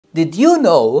Did you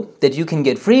know that you can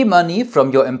get free money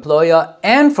from your employer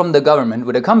and from the government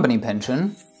with a company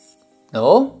pension?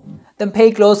 No? Then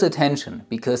pay close attention,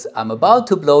 because I'm about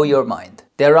to blow your mind.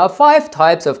 There are 5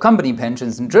 types of company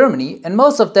pensions in Germany, and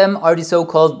most of them are the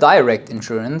so-called direct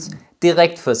insurance,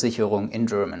 Direktversicherung in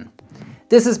German.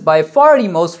 This is by far the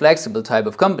most flexible type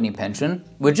of company pension,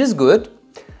 which is good.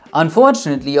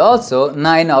 Unfortunately also,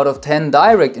 9 out of 10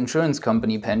 direct insurance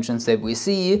company pensions that we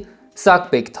see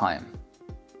suck big time.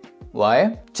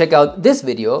 Why? Check out this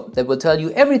video that will tell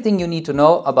you everything you need to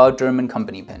know about German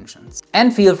company pensions.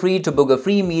 And feel free to book a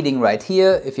free meeting right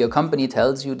here if your company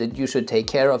tells you that you should take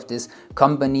care of this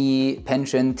company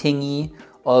pension thingy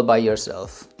all by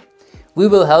yourself. We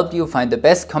will help you find the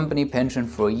best company pension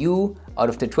for you out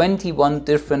of the 21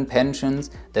 different pensions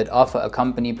that offer a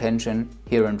company pension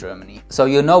here in Germany. So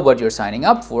you know what you're signing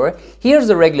up for. Here's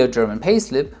a regular German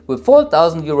payslip with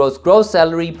 4,000 euros gross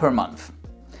salary per month.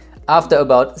 After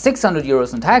about 600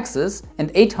 euros in taxes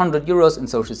and 800 euros in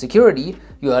social security,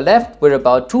 you are left with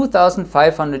about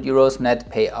 2,500 euros net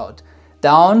payout,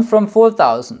 down from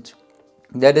 4,000.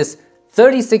 That is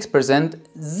 36%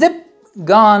 zip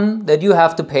gone that you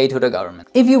have to pay to the government.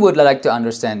 If you would like to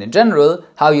understand in general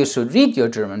how you should read your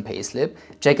German payslip,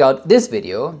 check out this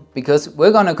video, because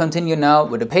we're gonna continue now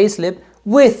with a payslip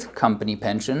with company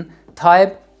pension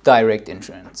type direct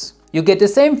insurance. You get the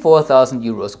same 4,000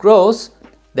 euros gross.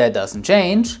 That doesn't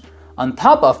change. On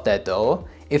top of that though,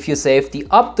 if you save the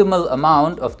optimal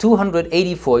amount of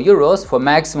 284 euros for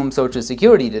maximum social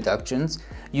security deductions,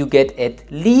 you get at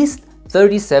least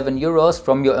 37 euros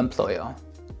from your employer.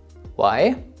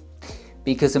 Why?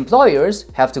 Because employers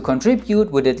have to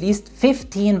contribute with at least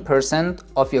 15%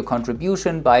 of your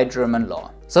contribution by German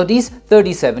law. So these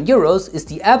 37 euros is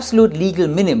the absolute legal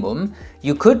minimum.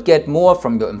 You could get more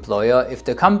from your employer if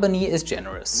the company is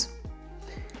generous.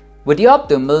 With the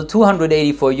optimal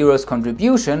 284 euros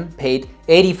contribution paid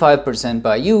 85%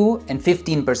 by you and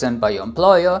 15% by your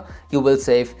employer, you will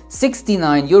save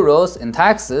 69 euros in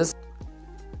taxes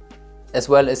as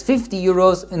well as 50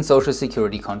 euros in social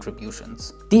security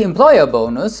contributions. The employer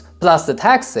bonus plus the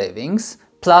tax savings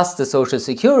plus the social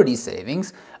security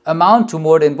savings amount to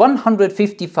more than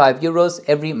 155 euros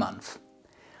every month.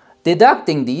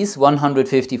 Deducting these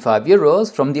 155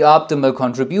 euros from the optimal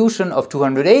contribution of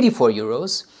 284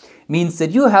 euros means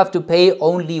that you have to pay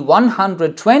only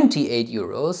 128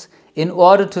 euros in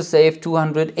order to save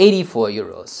 284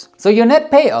 euros. So your net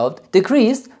payout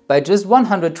decreased by just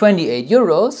 128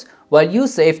 euros, while you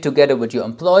save together with your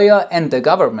employer and the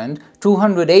government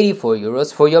 284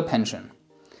 euros for your pension.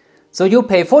 So you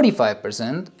pay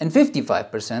 45% and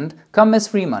 55% come as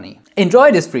free money.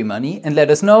 Enjoy this free money and let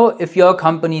us know if your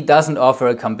company doesn't offer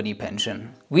a company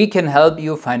pension. We can help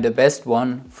you find the best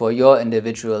one for your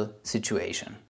individual situation.